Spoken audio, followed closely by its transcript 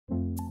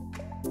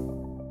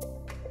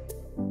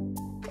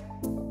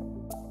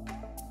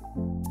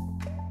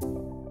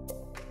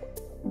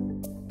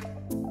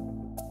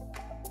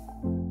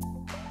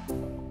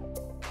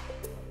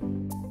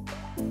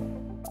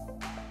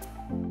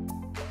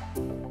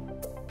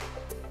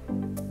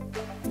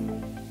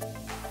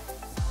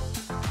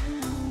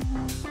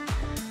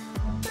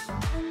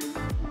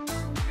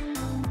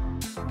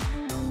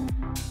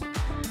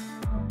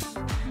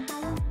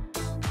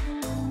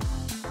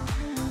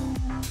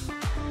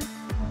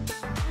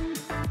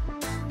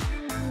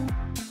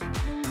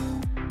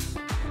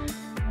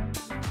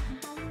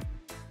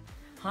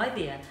Hi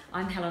there,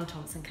 I'm Helen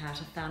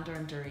Thompson-Carter, founder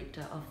and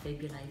director of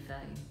Fabuleux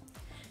Vous.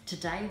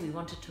 Today we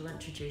wanted to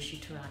introduce you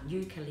to our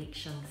new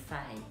collection,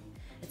 Faye.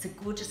 It's a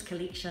gorgeous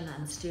collection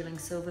in sterling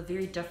silver,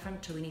 very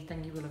different to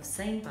anything you will have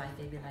seen by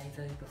Fabuleux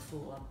Vous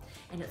before.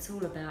 And it's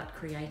all about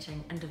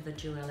creating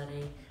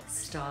individuality,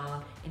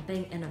 style, and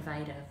being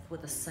innovative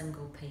with a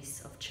single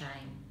piece of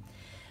chain.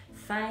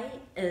 Faye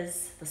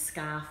is the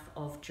scarf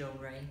of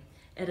jewellery.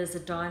 It is a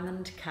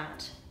diamond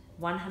cut,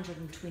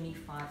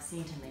 125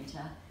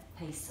 centimetre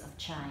piece of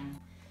chain.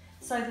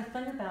 So the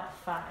thing about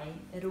Faye,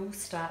 it all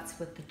starts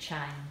with the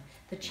chain.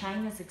 The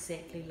chain is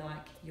exactly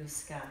like your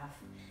scarf.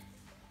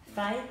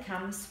 Faye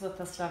comes with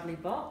this lovely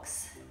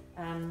box.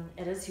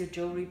 It is your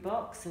jewellery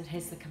box. It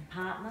has the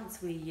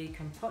compartments where you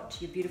can put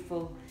your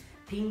beautiful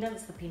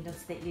pendants, the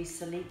pendants that you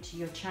select,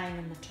 your chain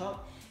in the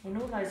top, and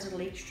all those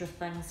little extra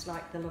things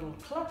like the little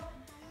clip,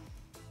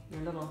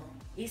 your little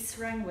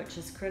S-ring, which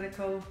is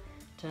critical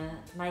to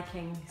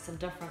making some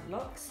different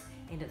looks,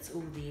 and it's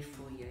all there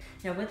for you.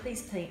 Now with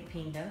these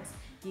pendants,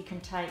 you can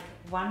take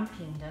one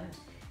pendant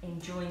and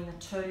join the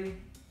two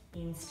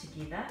ends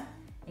together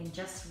and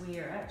just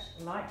wear it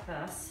like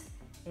this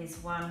as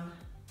one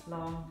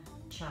long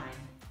chain.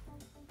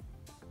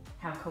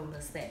 How cool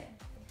is that?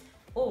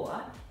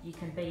 Or you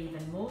can be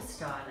even more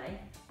stylish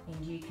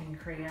and you can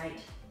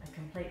create a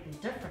completely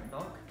different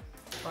look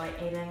by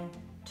adding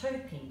two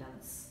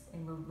pendants,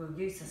 and we'll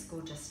use this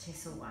gorgeous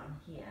tassel one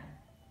here.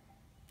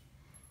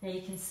 Now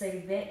you can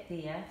see that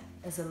there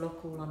is a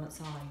look all on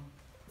its own.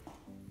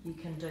 You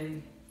can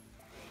do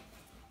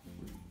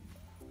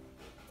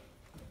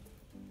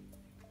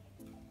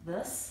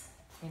this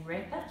and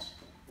wrap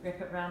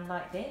it round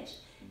like that.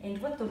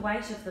 And with the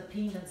weight of the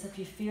pendants, if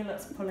you feel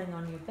it's pulling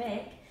on your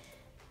back,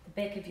 the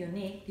back of your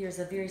neck, there's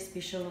a very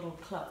special little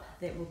clip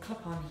that will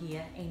clip on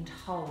here and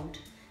hold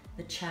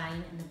the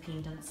chain and the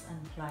pendants in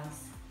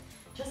place.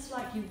 Just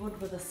like you would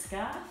with a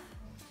scarf,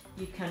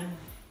 you can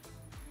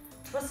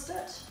twist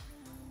it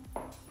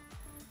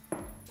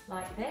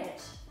like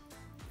that,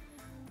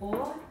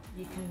 or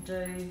you can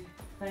do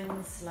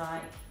things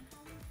like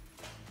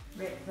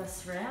wrap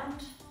this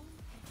round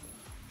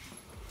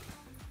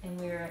and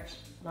wear it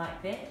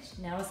like that.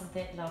 Now isn't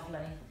that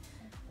lovely?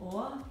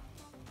 Or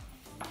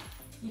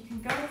you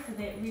can go for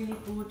that really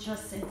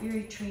gorgeous and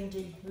very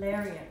trendy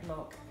lariat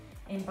look,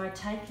 and by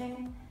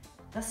taking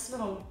this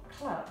little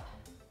clip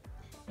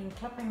and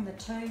clipping the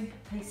two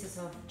pieces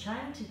of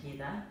chain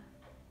together,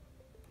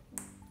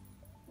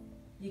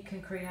 you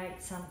can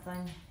create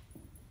something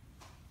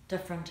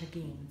different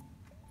again.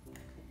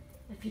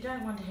 If you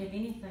don't want to have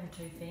anything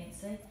too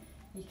fancy,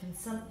 you can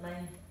simply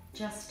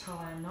just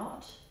tie a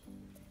knot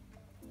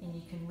and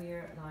you can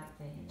wear it like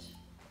that.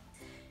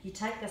 You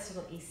take this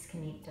little S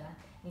connector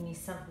and you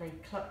simply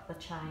clip the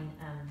chain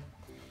in.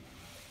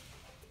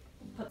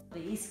 Put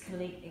the S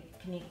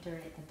connector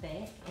at the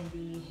back, and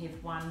there you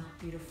have one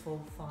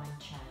beautiful fine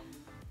chain.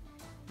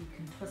 You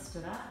can twist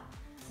it up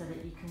so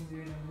that you can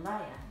wear it in a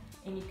layer,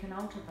 and you can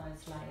alter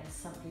those layers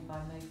simply by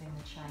moving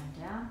the chain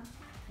down.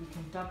 You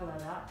can double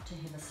it up to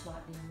have a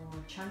slightly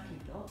more chunky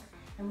look.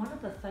 And one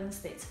of the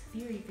things that's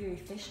very, very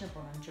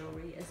fashionable in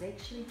jewellery is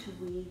actually to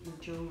wear your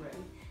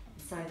jewellery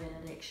so that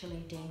it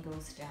actually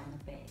dangles down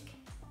the back.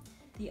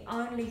 The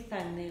only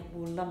thing that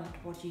will limit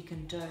what you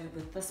can do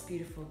with this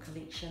beautiful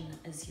collection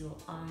is your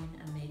own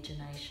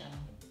imagination.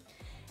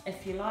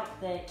 If you like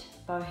that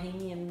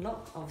bohemian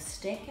look of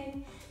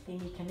stacking,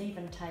 then you can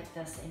even take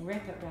this and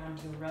wrap it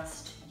around your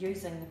wrist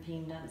using the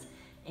pendants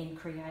and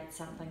create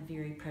something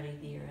very pretty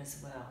there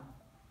as well.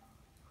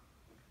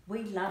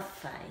 We love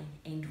Faye,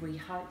 and we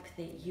hope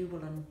that you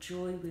will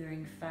enjoy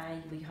wearing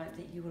Faye. We hope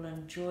that you will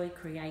enjoy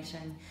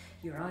creating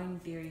your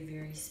own very,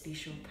 very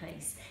special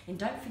piece. And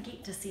don't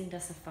forget to send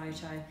us a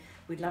photo.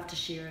 We'd love to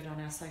share it on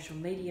our social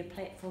media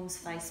platforms,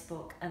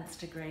 Facebook,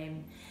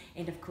 Instagram,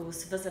 and of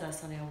course visit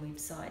us on our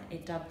website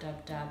at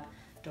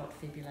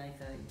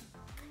www.fabuleuxvous.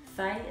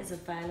 Faye is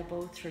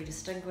available through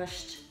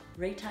distinguished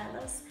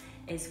retailers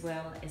as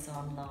well as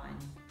online.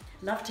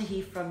 Love to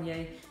hear from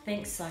you.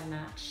 Thanks so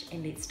much,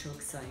 and let's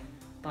talk soon.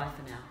 Bye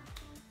for now.